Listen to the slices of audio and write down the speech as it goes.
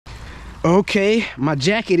Okay, my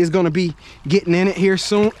jacket is gonna be getting in it here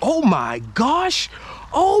soon. Oh my gosh.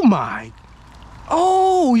 Oh my.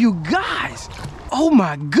 Oh, you guys. Oh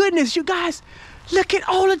my goodness, you guys. Look at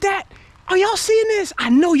all of that. Are y'all seeing this? I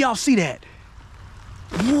know y'all see that.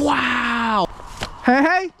 Wow.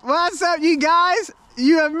 Hey, what's up, you guys?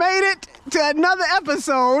 You have made it to another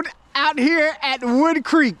episode out here at Wood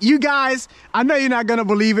Creek. You guys, I know you're not gonna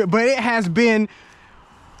believe it, but it has been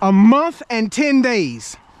a month and 10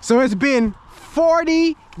 days. So it's been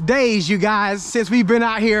 40 days, you guys, since we've been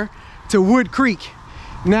out here to Wood Creek.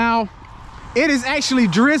 Now, it is actually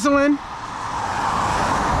drizzling.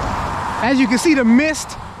 As you can see, the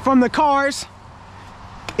mist from the cars.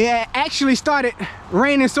 It actually started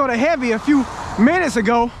raining sort of heavy a few minutes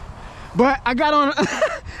ago, but I got on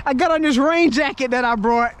I got on this rain jacket that I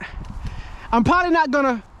brought. I'm probably not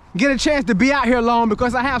gonna get a chance to be out here long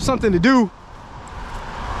because I have something to do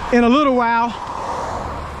in a little while.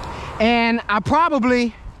 And I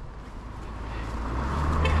probably,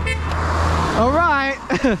 all right,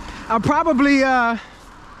 I probably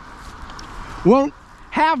won't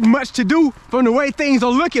have much to do from the way things are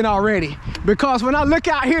looking already. Because when I look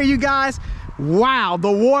out here, you guys, wow,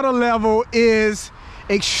 the water level is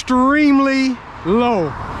extremely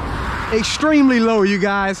low. Extremely low, you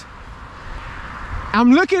guys.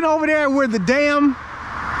 I'm looking over there where the dam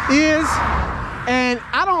is, and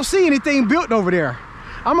I don't see anything built over there.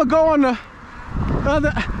 I'm gonna go on the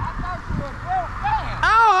other.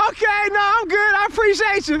 Oh, okay, no, I'm good. I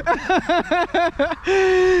appreciate you.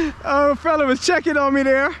 Oh, fella was checking on me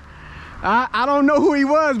there. I don't know who he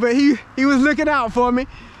was, but he was looking out for me.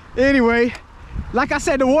 Anyway, like I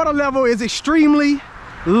said, the water level is extremely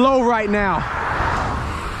low right now.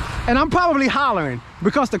 And I'm probably hollering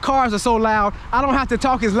because the cars are so loud. I don't have to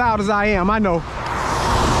talk as loud as I am, I know.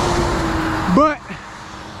 But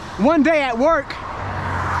one day at work,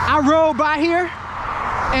 I rode by here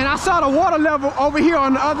and I saw the water level over here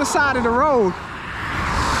on the other side of the road.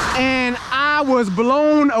 And I was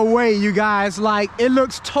blown away, you guys. Like, it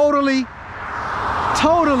looks totally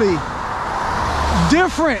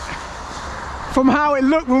different from how it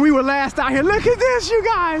looked when we were last out here. Look at this, you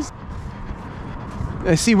guys.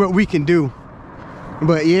 Let's see what we can do.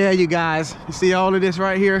 But yeah, you guys, you see all of this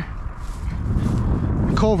right here?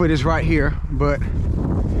 Culvert is right here, but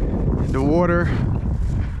the water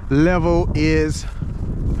level is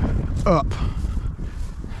up.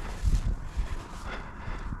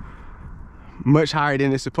 Much higher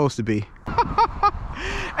than it's supposed to be.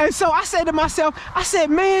 And so I said to myself, I said,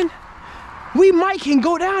 man, we might can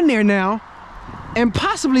go down there now and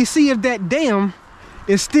possibly see if that dam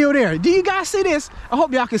is still there. Do you guys see this? I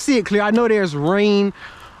hope y'all can see it clear. I know there's rain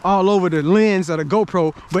all over the lens of the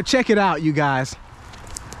GoPro, but check it out, you guys.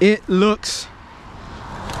 It looks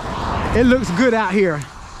good out here.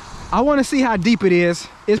 I want to see how deep it is.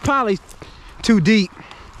 It's probably too deep.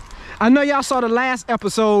 I know y'all saw the last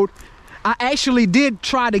episode. I actually did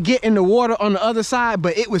try to get in the water on the other side,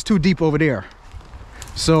 but it was too deep over there.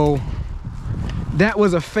 So that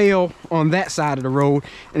was a fail on that side of the road.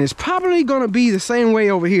 And it's probably gonna be the same way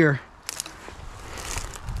over here.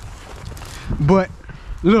 But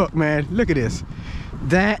look, man, look at this.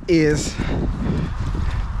 That's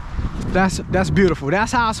beautiful.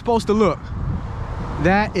 That's how it's supposed to look.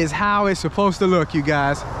 That is how it's supposed to look, you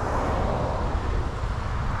guys.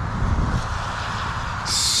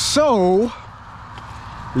 So,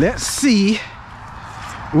 let's see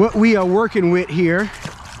what we are working with here.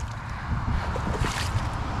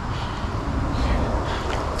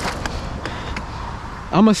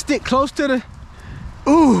 I'm gonna stick close to the,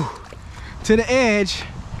 to the edge.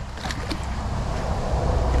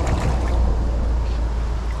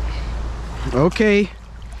 Okay,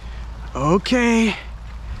 okay.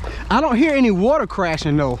 I don't hear any water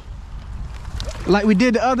crashing though, like we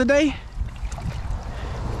did the other day.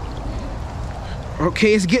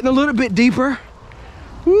 Okay, it's getting a little bit deeper.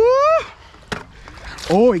 Woo!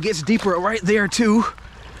 Oh, it gets deeper right there too.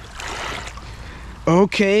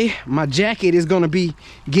 Okay, my jacket is gonna be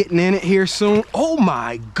getting in it here soon. Oh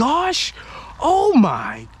my gosh! Oh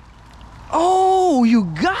my! Oh, you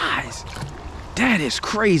guys! That is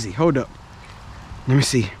crazy. Hold up. Let me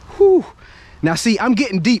see. Whew. Now see, I'm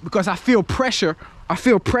getting deep because I feel pressure. I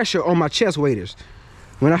feel pressure on my chest waders.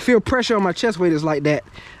 When I feel pressure on my chest waders like that,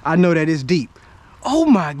 I know that it's deep. Oh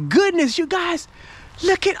my goodness, you guys.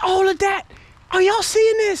 Look at all of that. Are y'all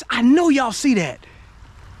seeing this? I know y'all see that.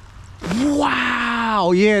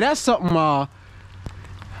 Wow. Yeah, that's something,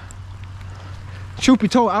 truth be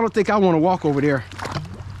told, I don't think I want to walk over there.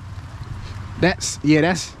 That's a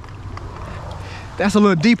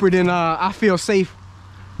little deeper than I feel safe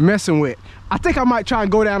messing with. I think I might try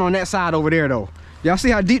and go down on that side over there though. Y'all see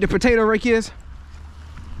how deep the potato rake is?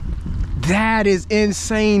 That is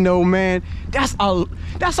insane though, man. That's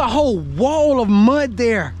a whole wall of mud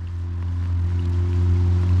there.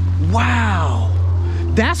 Wow.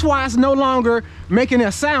 That's why it's no longer making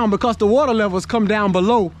a sound, because the water levels come down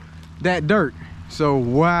below that dirt. So,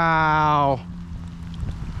 wow.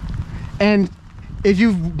 And if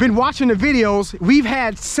you've been watching the videos, we've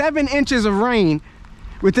had 7 inches of rain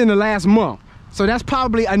within the last month. So that's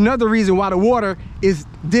probably another reason why the water is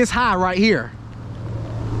this high right here.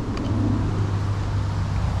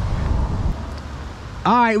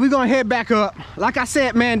 All right, we're gonna head back up. Like I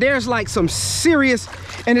said, man, there's like some serious,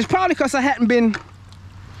 and it's probably because I hadn't been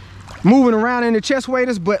moving around in the chest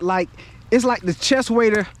waders, but like, it's like the chest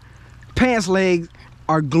wader pants legs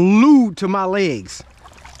are glued to my legs.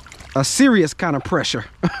 A serious kind of pressure.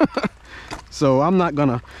 So I'm not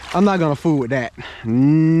gonna fool with that.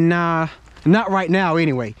 Nah, not right now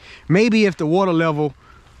anyway. Maybe if the water level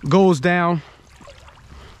goes down,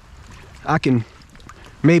 I can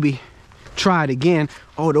maybe try it again.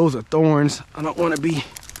 Oh, those are thorns. I don't want to be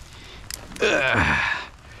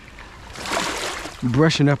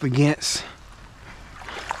brushing up against.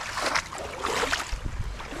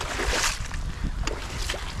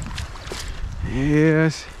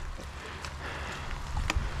 Yes.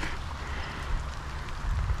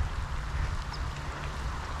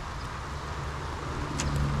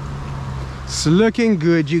 It's looking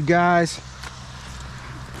good, you guys.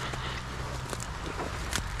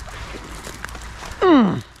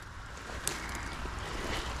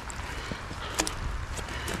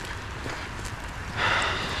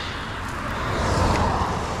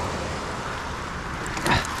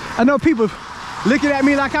 I know people looking at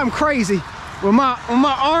me like I'm crazy with my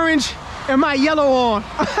orange and my yellow on.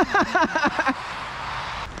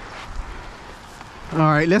 All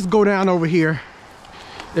right, let's go down over here.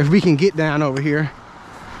 If we can get down over here.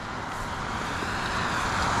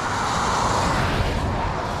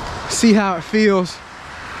 See how it feels.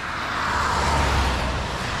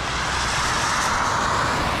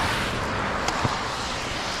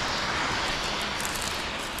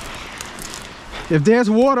 If there's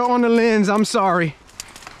water on the lens, I'm sorry.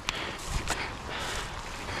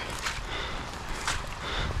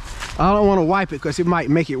 I don't want to wipe it because it might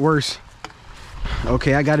make it worse.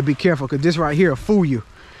 Okay, I got to be careful because this right here will fool you.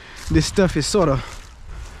 This stuff is sort of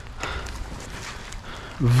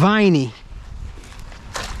viney.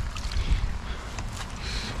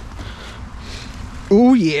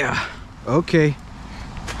 Oh yeah. Okay.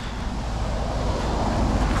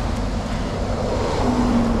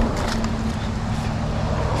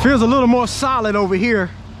 Feels a little more solid over here.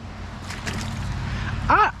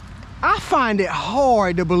 I find it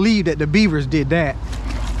hard to believe that the beavers did that.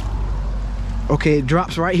 Okay, it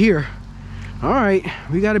drops right here. All right,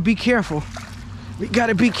 we gotta be careful. We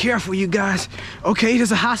gotta be careful, you guys. Okay,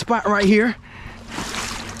 there's a hot spot right here.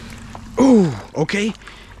 Ooh, okay.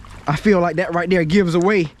 I feel like that right there gives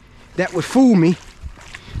away. That would fool me.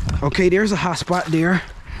 Okay, there's a hot spot there.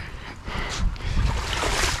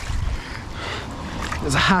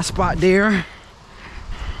 There's a hot spot there.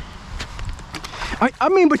 I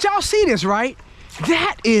mean, but y'all see this, right?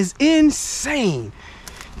 That is insane.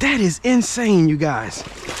 That is insane, you guys.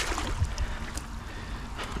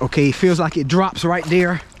 Okay, it feels like it drops right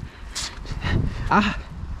there.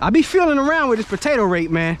 I be feeling around with this potato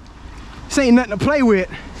rake, man. This ain't nothing to play with.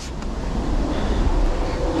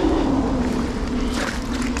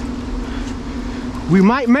 We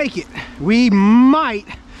might make it. We might.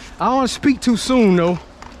 I don't want to speak too soon though.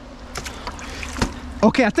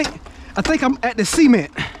 Okay, I think I'm at the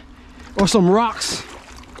cement or some rocks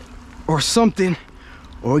or something.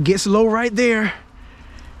 Or it gets low right there.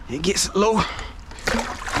 It gets low.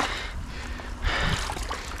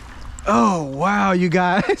 Oh wow, you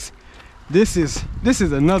guys. This is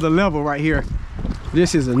another level right here.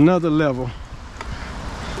 This is another level.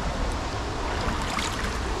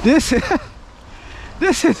 This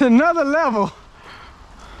is another level.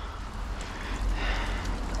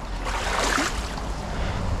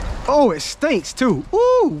 Oh, it stinks too.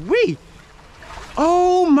 Ooh wee.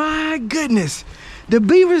 Oh my goodness. The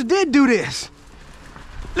beavers did do this.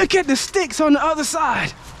 Look at the sticks on the other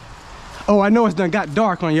side. Oh, I know it's done got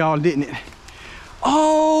dark on y'all, didn't it?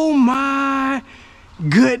 Oh my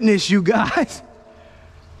goodness, you guys.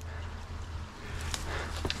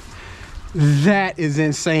 That is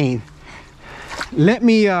insane. Let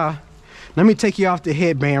me take you off the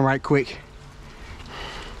headband right quick.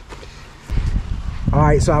 All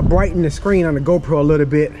right, so I brightened the screen on the GoPro a little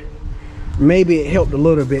bit. Maybe it helped a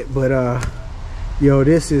little bit, but yo,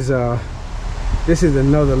 this is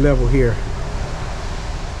another level here.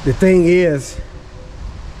 The thing is,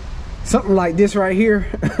 something like this right here,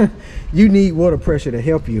 you need water pressure to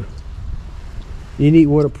help you. You need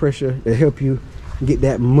water pressure to help you get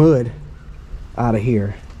that mud out of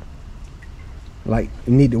here. Like,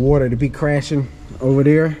 you need the water to be crashing over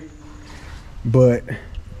there, but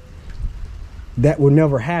that will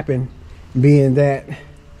never happen, being that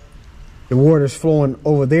the water's flowing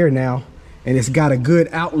over there now, and it's got a good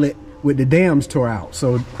outlet with the dams tore out.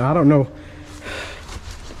 So I don't know.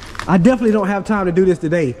 I definitely don't have time to do this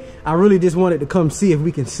today. I really just wanted to come see if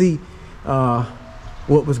we can see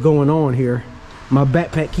what was going on here. My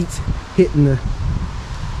backpack keeps hitting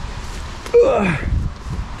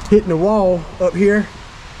the wall up here.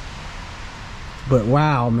 But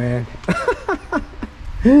wow, man.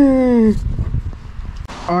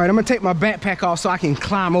 All right, I'm gonna take my backpack off so I can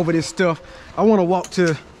climb over this stuff. I want to walk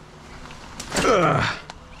to,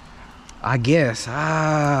 I guess.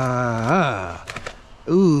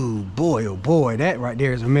 Ooh, boy, oh boy, that right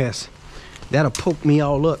there is a mess. That'll poke me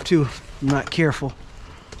all up too, if I'm not careful.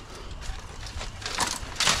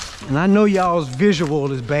 And I know y'all's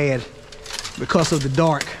visual is bad because of the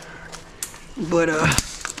dark, but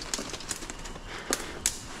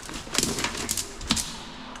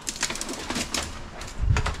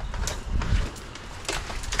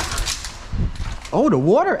oh, the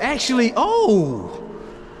water actually, oh,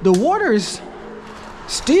 the water is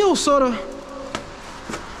still sort of,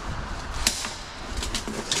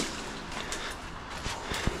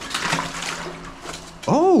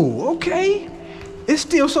 oh, okay. It's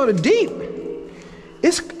still sort of deep.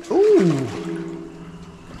 It's, ooh.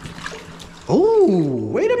 Ooh,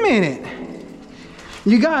 wait a minute.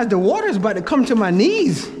 You guys, the water is about to come to my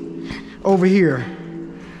knees over here.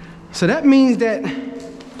 So that means that,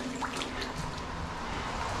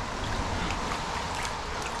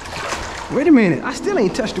 wait a minute, I still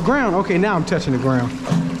ain't touched the ground. Okay, now I'm touching the ground.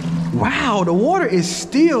 Wow, the water is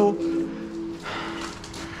still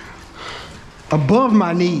above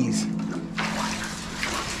my knees.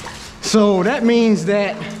 So that means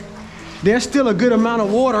that there's still a good amount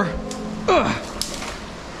of water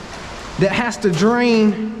that has to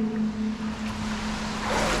drain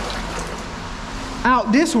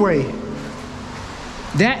out this way.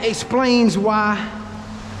 That explains why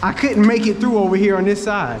I couldn't make it through over here on this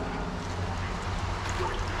side.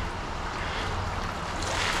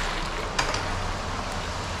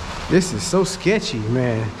 This is so sketchy,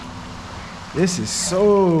 man. This is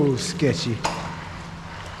so sketchy.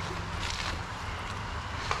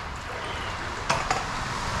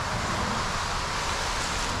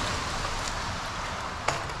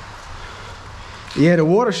 Yeah, the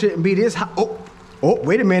water shouldn't be this high. Oh,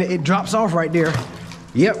 wait a minute. It drops off right there.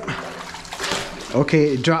 Yep. Okay,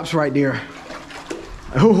 it drops right there.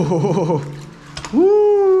 Oh,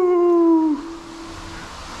 woo.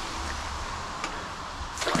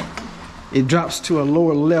 It drops to a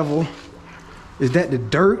lower level. Is that the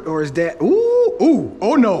dirt or is that, ooh,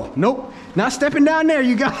 oh no, nope. Not stepping down there,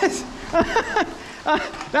 you guys.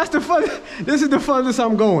 That's the furthest, this is the furthest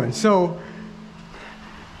I'm going. So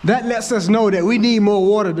that lets us know that we need more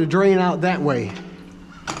water to drain out that way.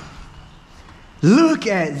 Look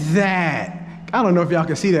at that. I don't know if y'all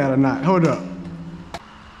can see that or not. Hold up.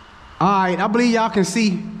 All right, I believe y'all can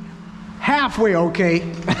see halfway okay.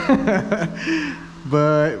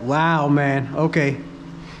 But wow, man, okay.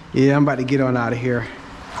 Yeah, I'm about to get on out of here.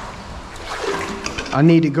 I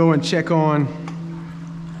need to go and check on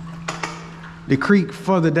the creek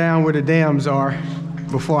further down where the dams are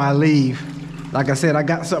before I leave. Like I said, I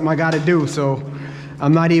got something I gotta do, so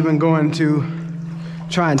I'm not even going to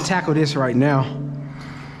try and tackle this right now.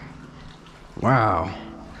 Wow.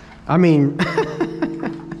 I mean,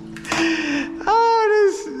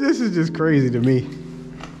 oh, this is just crazy to me.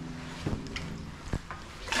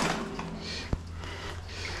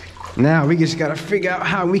 Now we just gotta figure out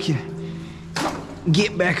how we can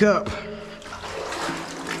get back up.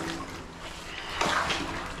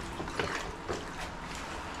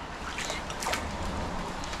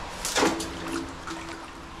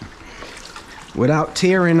 Without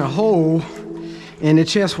tearing a hole in the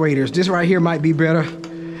chest waders. This right here might be better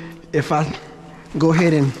if I go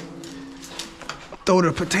ahead and throw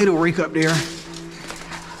the potato rake up there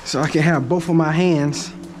so I can have both of my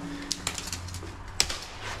hands.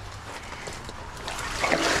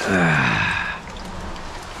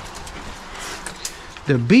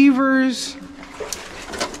 The beavers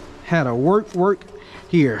had a work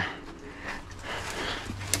here.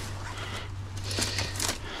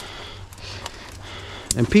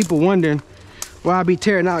 And people wondering why I be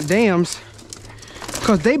tearing out dams,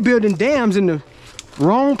 because they building dams in the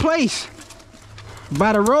wrong place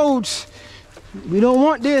by the roads We don't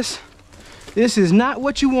want this. This is not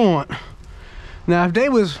what you want. Now, if they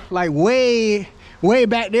was like way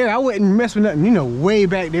back there, I wouldn't mess with nothing, you know, way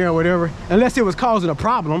back there or whatever, unless it was causing a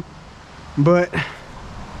problem. But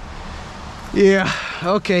yeah,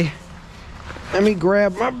 okay. Let me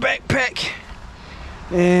grab my backpack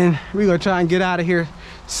and we're gonna try and get out of here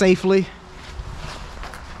safely.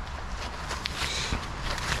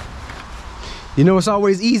 You know, it's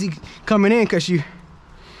always easy coming in because you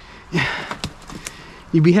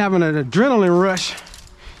be having an adrenaline rush,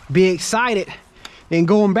 be excited, and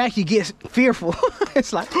going back you get fearful.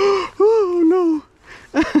 It's like, oh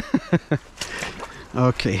no.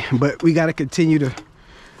 Okay, but we got to continue to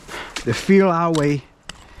feel our way,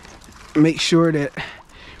 make sure that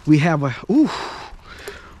we have a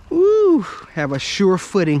have a sure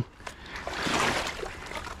footing.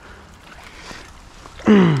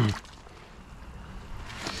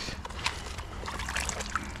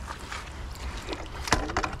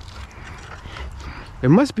 There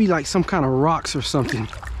must be like some kind of rocks or something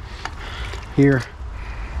here.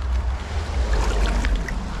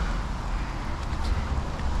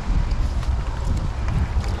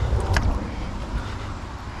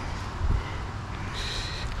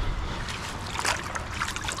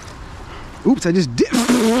 Oops, I just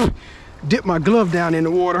dipped my glove down in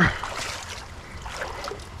the water.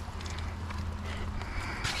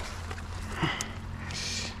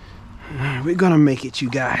 We're gonna make it, you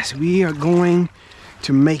guys. We are going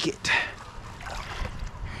to make it.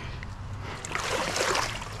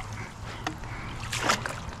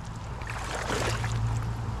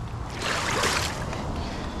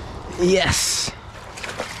 Yes,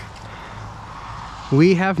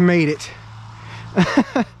 we have made it.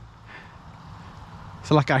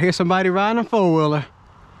 So like I hear somebody riding a four-wheeler.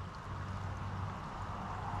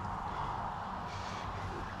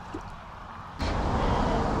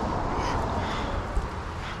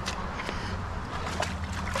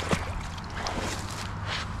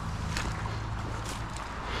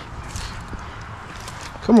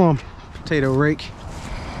 Come on, potato rake.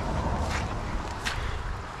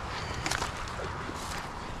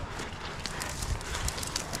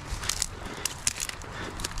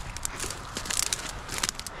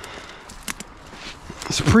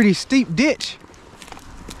 It's a pretty steep ditch.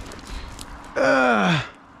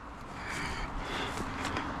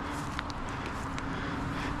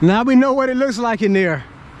 Now we know what it looks like in there.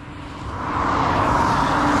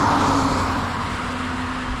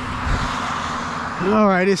 All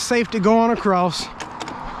right, it's safe to go on across.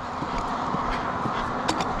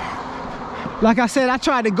 Like I said, I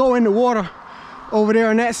tried to go in the water over there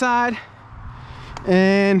on that side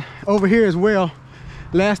and over here as well.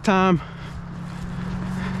 Last time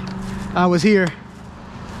I was here.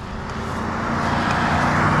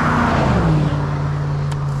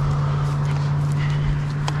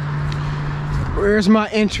 Where's my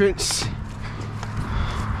entrance?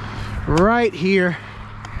 Right here.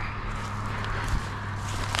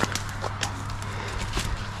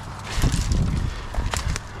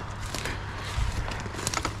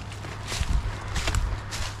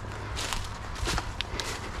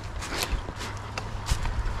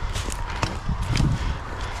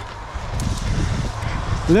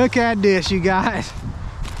 Look at this, you guys.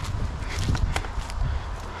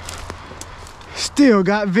 Still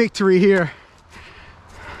got victory here.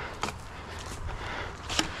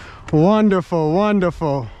 Wonderful,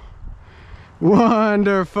 wonderful,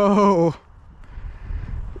 wonderful.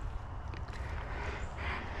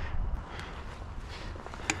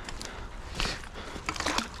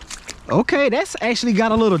 Okay, that's actually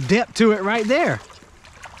got a little depth to it right there.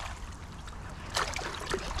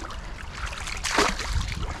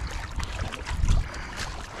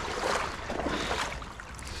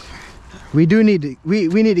 We do need to, we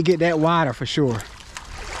need to get that wider for sure.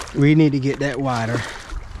 We need to get that wider.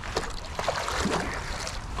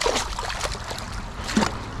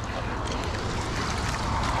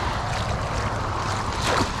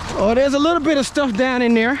 Oh, there's a little bit of stuff down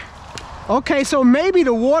in there. Okay, so maybe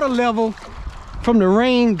the water level from the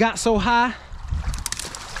rain got so high,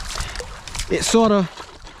 it sort of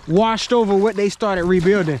washed over what they started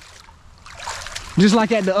rebuilding. Just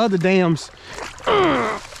like at the other dams.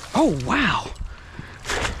 Oh, wow.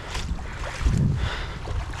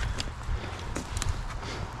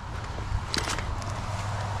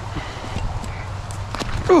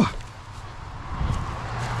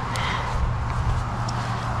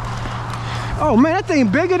 Oh man, that thing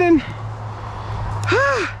bigger than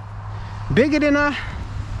I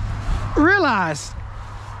realized,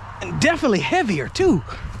 and definitely heavier too.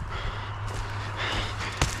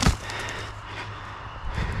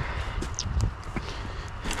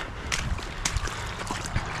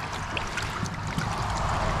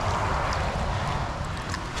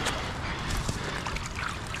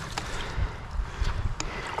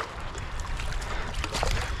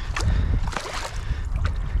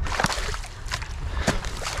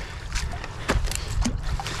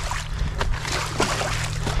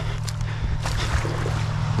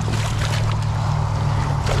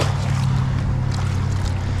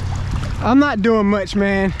 I'm not doing much,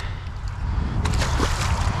 man.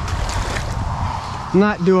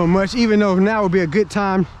 Not doing much, even though now would be a good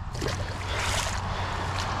time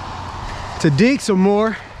to dig some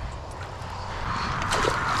more.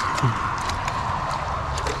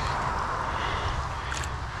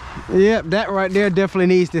 Yep, that right there definitely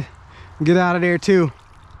needs to get out of there too.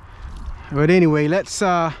 But anyway, let's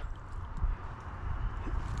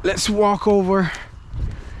walk over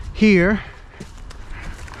here.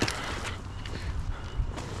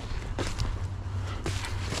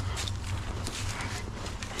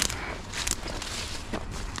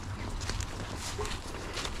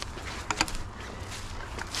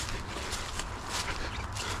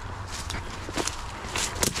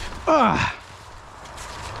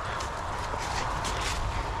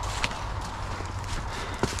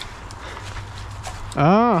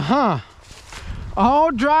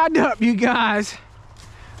 All dried up, you guys.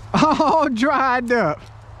 All dried up.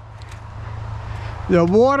 The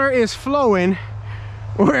water is flowing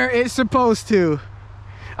where it's supposed to.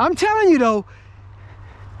 I'm telling you though,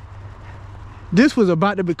 this was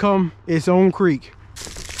about to become its own creek.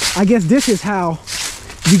 I guess this is how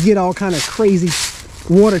you get all kind of crazy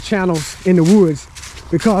water channels in the woods,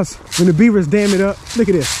 because when the beavers dam it up, look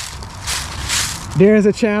at this. There's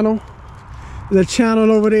a channel. The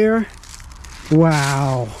channel over there.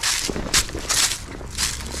 Wow.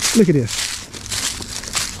 Look at this.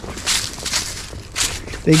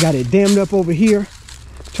 They got it dammed up over here,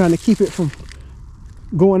 trying to keep it from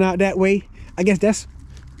going out that way. I guess that's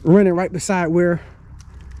running right beside where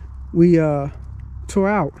we tore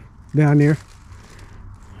out down there.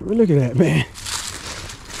 But look at that, man.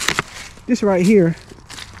 This right here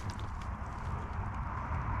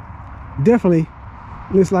definitely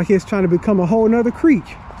looks like it's trying to become a whole nother creek.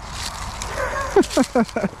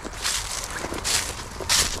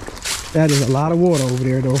 That is a lot of water over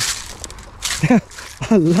there though.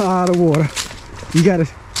 A lot of water. You gotta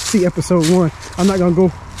see episode 1. I'm not gonna go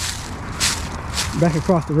back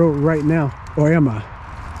across the road right now, or am I?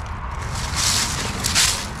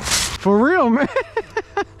 For real, man.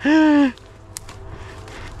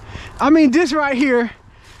 I mean, this right here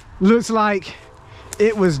looks like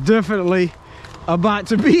it was definitely about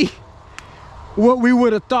to be what we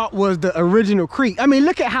would have thought was the original creek. I mean,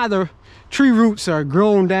 look at how the tree roots are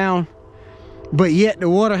grown down, but yet the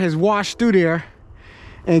water has washed through there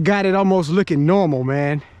and got it almost looking normal,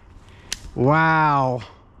 man. Wow.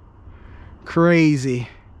 Crazy.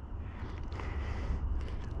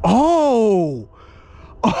 Oh.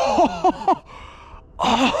 Oh.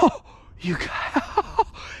 Oh.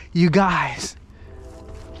 You guys.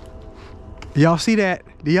 Y'all see that?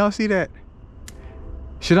 Do y'all see that?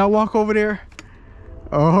 Should I walk over there?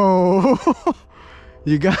 Oh.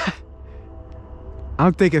 You got.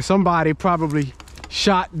 I'm thinking somebody probably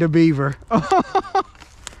shot the beaver.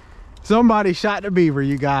 Somebody shot the beaver,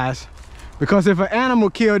 you guys. Because if an animal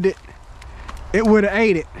killed it, it would have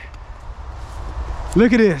ate it.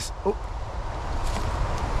 Look at this. Oh.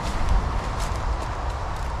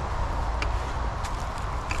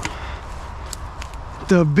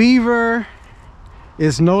 The beaver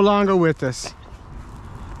is no longer with us.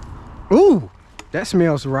 Ooh, that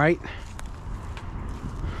smells right.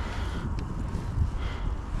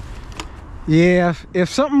 Yeah, if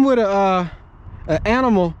something would have, an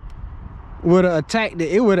animal would have attacked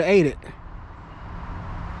it, it would have ate it.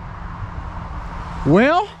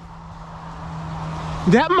 Well,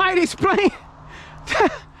 that might explain,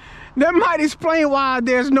 that might explain why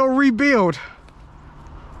there's no rebuild.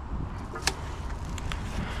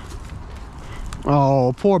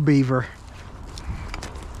 Oh, poor beaver.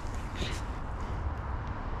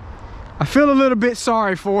 I feel a little bit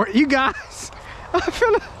sorry for it, you guys. I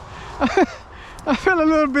feel a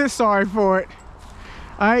little bit sorry for it.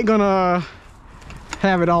 I ain't gonna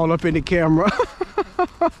have it all up in the camera.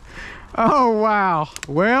 Oh wow.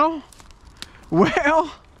 Well.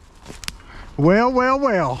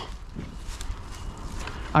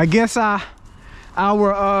 I guess our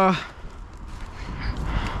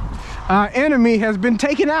enemy has been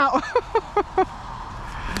taken out.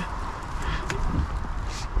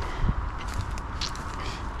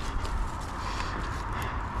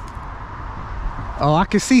 Oh, I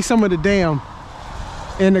can see some of the dam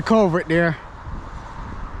in the culvert there.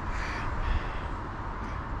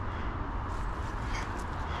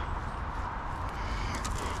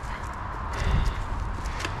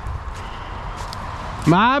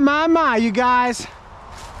 My, you guys.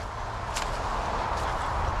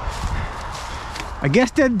 I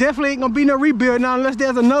guess there definitely ain't gonna be no rebuild now unless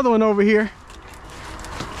there's another one over here.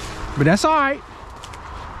 But that's all right.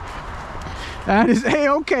 That is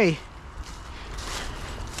A-okay.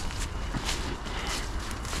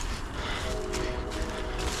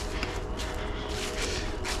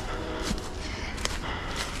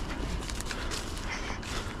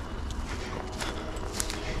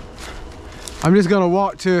 I'm just gonna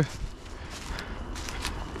walk to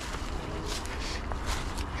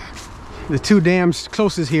the two dams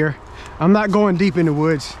closest here. I'm not going deep in the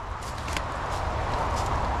woods.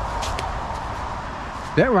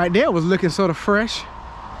 That right there was looking sort of fresh.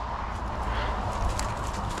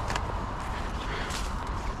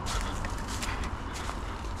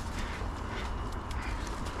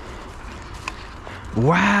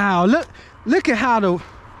 Wow, look at how the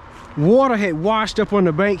water had washed up on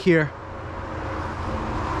the bank here.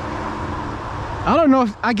 I don't know,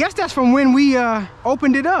 I guess that's from when we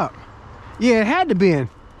opened it up. Yeah, it had to be.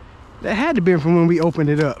 That had to be from when we opened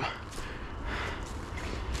it up.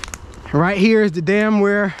 Right here is the dam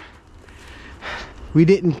where we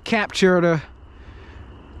didn't capture the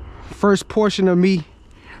first portion of me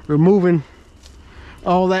removing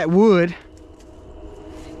all that wood.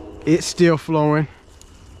 It's still flowing.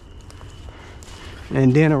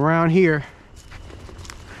 And then around here,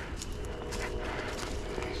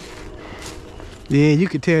 yeah, you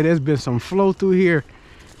can tell there's been some flow through here.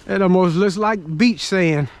 It almost looks like beach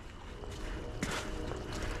sand.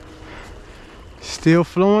 Still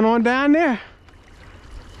flowing on down there.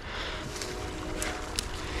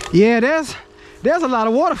 Yeah, there's a lot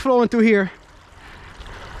of water flowing through here.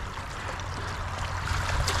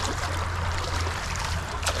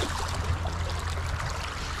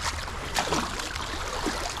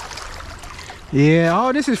 Yeah,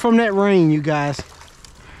 oh, this is from that rain, you guys.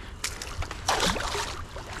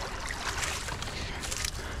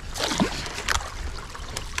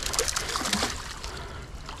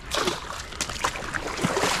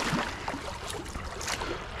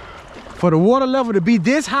 For the water level to be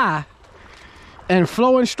this high and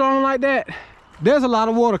flowing strong like that, there's a lot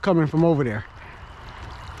of water coming from over there.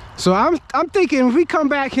 So I'm thinking if we come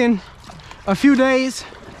back in a few days,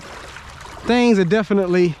 things are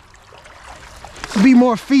definitely be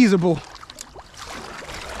more feasible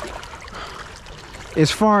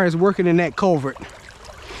as far as working in that culvert.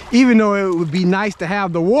 Even though it would be nice to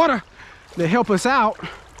have the water to help us out,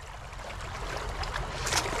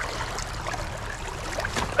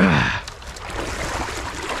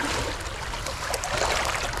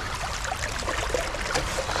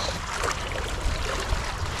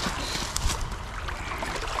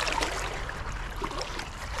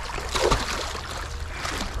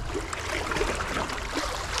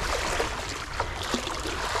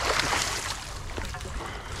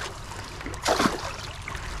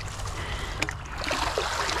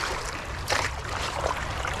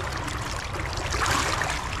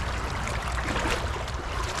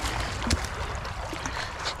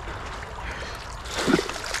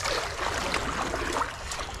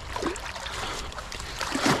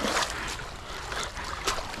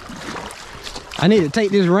 I need to take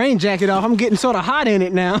this rain jacket off. I'm getting sort of hot in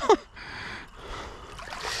it now.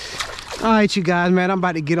 All right, you guys, man, I'm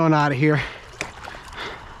about to get on out of here.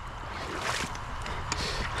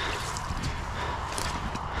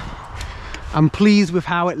 I'm pleased with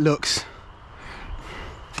how it looks.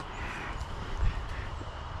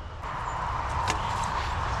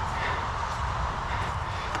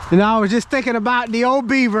 And I was just thinking about the old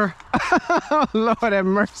beaver. Oh, Lord have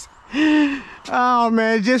mercy. Oh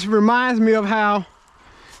man, it just reminds me of how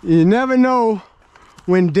you never know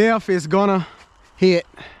when death is gonna hit.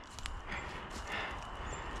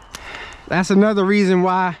 That's another reason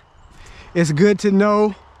why it's good to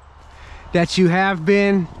know that you have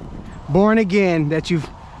been born again, that you've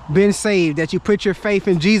been saved, that you put your faith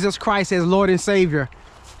in Jesus Christ as Lord and Savior.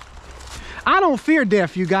 I don't fear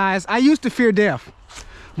death, you guys. I used to fear death,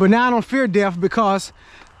 but now I don't fear death because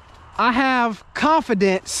I have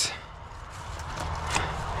confidence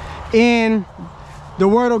in the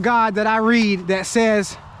Word of God that I read that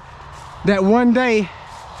says that one day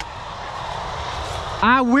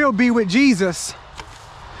I will be with Jesus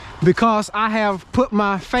because I have put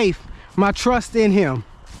my faith, my trust in Him.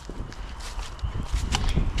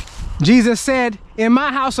 Jesus said, in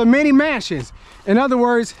my house are many mansions. In other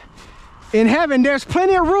words, in heaven there's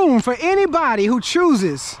plenty of room for anybody who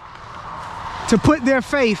chooses to put their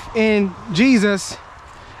faith in Jesus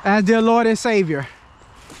as their Lord and Savior.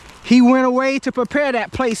 He went away to prepare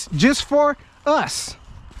that place just for us,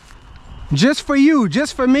 just for you,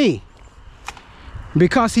 just for me,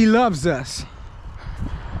 because He loves us.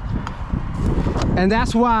 And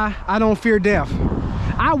that's why I don't fear death.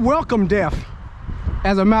 I welcome death.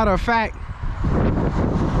 As a matter of fact,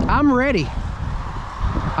 I'm ready.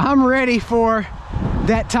 I'm ready for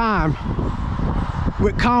that time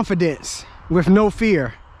with confidence, with no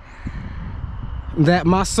fear, that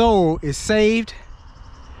my soul is saved,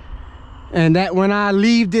 and that when I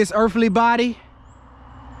leave this earthly body,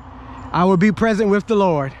 I will be present with the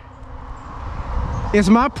Lord. It's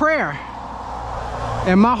my prayer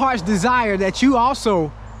and my heart's desire that you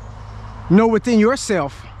also know within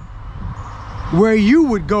yourself where you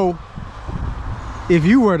would go if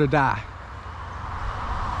you were to die.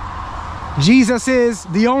 Jesus is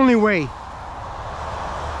the only way,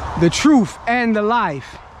 the truth, and the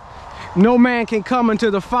life. No man can come unto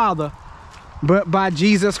the Father but by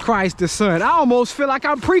Jesus Christ the Son. I almost feel like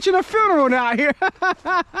I'm preaching a funeral now here.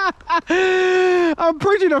 I'm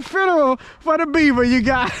preaching a funeral for the beaver, you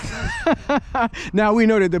guys. Now we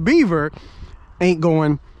know that the beaver ain't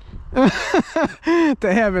going to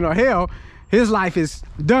heaven or hell. His life is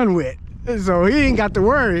done with, so he ain't got to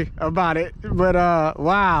worry about it. But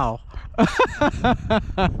wow.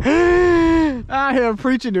 I am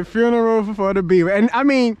preaching the funeral for the beaver. And I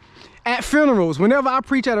mean, at funerals, whenever I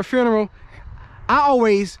preach at a funeral, I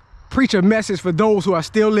always preach a message for those who are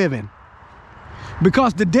still living,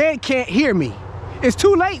 because the dead can't hear me. It's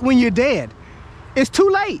too late when you're dead. It's too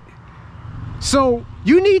late. So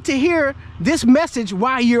you need to hear this message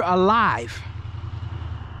while you're alive.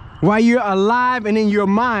 While you're alive and in your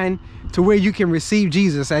mind to where you can receive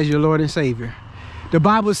Jesus as your Lord and Savior. The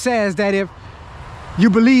Bible says that if you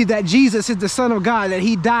believe that Jesus is the Son of God, that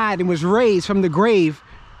he died and was raised from the grave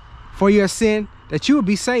for your sin, that you will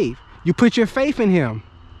be saved. You put your faith in him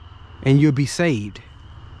and you'll be saved.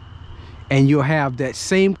 And you'll have that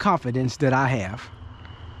same confidence that I have.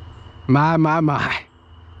 My.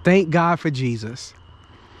 Thank God for Jesus.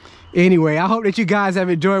 Anyway, I hope that you guys have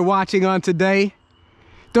enjoyed watching on today.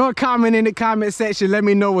 Throw a comment in the comment section. Let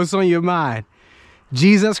me know what's on your mind.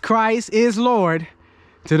 Jesus Christ is Lord,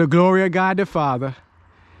 to the glory of God the Father.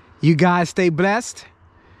 You guys stay blessed.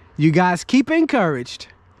 You guys keep encouraged.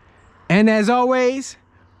 And as always,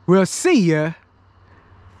 we'll see you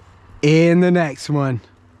in the next one.